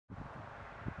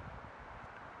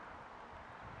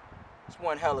It's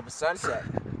one hell of a sunset.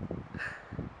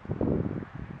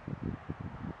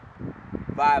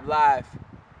 Vibe Live.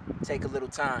 Take a little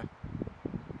time.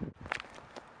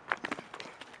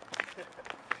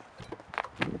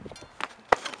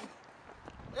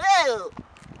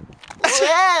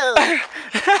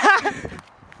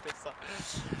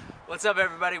 What's up,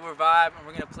 everybody? We're Vibe, and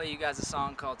we're gonna play you guys a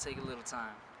song called "Take a Little Time."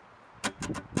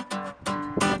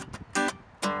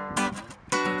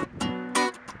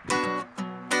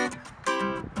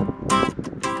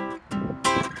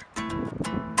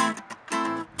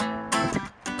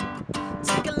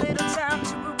 Take a little time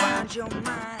to rewind your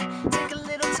mind. Take a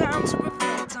little time to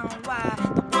reflect on why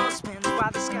the world spins, why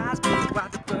the skies blue, why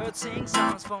the birds sing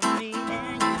songs for me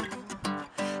and you.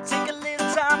 Take a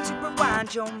little time to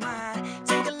rewind your mind.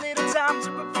 Take a little time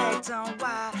to reflect on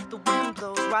why the wind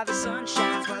blows, why the sun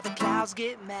shines, why the clouds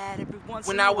get mad every once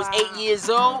in a while. When I was 8 years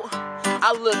old,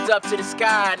 I looked up to the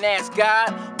sky and asked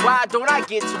God, why don't I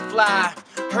get to fly?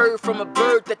 Heard from a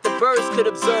bird that the birds could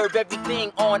observe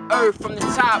everything on earth from the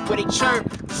top where they chirp.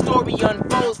 The story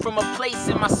unfolds from a place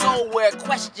in my soul where a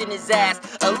question is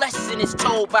asked, a lesson is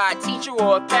told by a teacher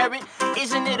or a parent.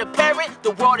 Isn't it apparent?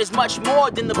 The world is much more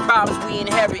than the problems we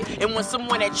inherit. And when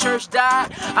someone at church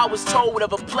died, I was told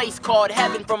of a place called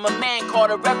heaven from a man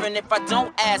called a reverend. If I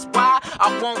don't ask why, I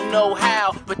won't know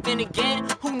how. But then again,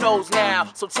 who knows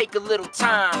now? So take a little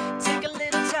time. Take a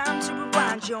little time to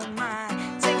rewind your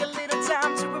mind. Take a little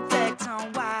time to reflect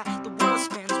on why the world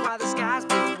spins, why the skies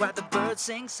blue, why the birds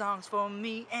sing songs for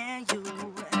me and you.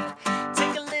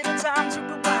 Take a little time to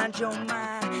rewind your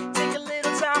mind. Take a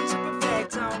little time to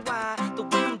reflect on why the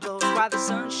wind blows, why the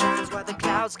sun shines, why the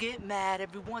clouds get mad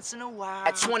every once in a while.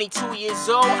 At 22 years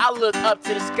old, I look up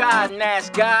to the sky and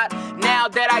ask God, now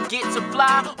that I get to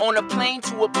fly on a plane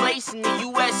to a place in the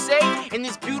USA, in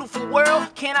this beautiful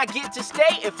world, can I get to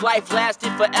stay? If life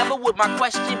lasted forever, would my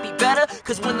question be better?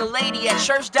 Cause when the lady at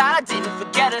church died, I didn't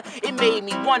forget her. It made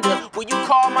me wonder, will you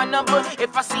call my number?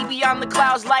 If I see beyond the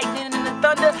clouds, lightning and the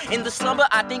thunder, in the slumber,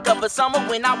 I think of a summer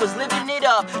when I was living it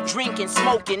up, drinking,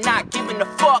 smoking, not giving a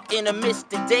fuck, in the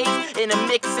midst of days, in the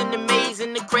mix, in the maze,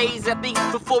 in the craze. I think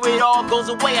before it all goes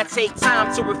away, I take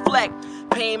time to reflect,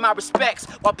 paying my respects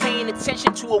while paying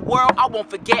attention to a world I won't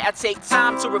forget. I take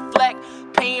time to reflect,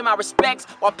 paying my respects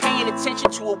while paying attention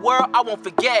to a world I won't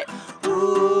forget.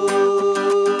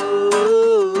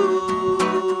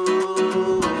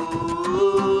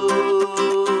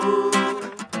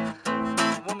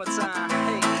 One more time,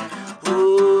 hey.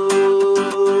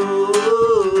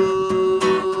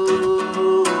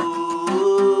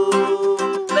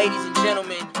 Ladies and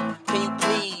gentlemen, can you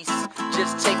please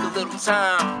just take a little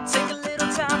time? Take a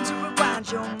little time to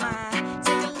rewind your mind.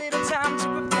 Take a little time to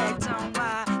reflect on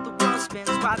why the world spins,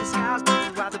 why the skies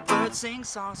blue, why the birds sing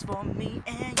songs for me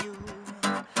and you.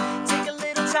 Take a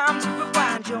little time to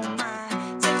rewind your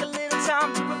mind. Take a little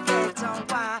time to reflect on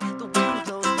why the wind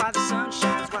blows, why the sun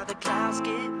shines, why the clouds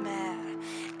get mad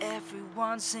every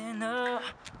once in a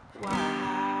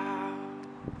while.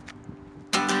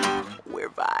 We're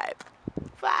Vibe.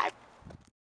 Vibe.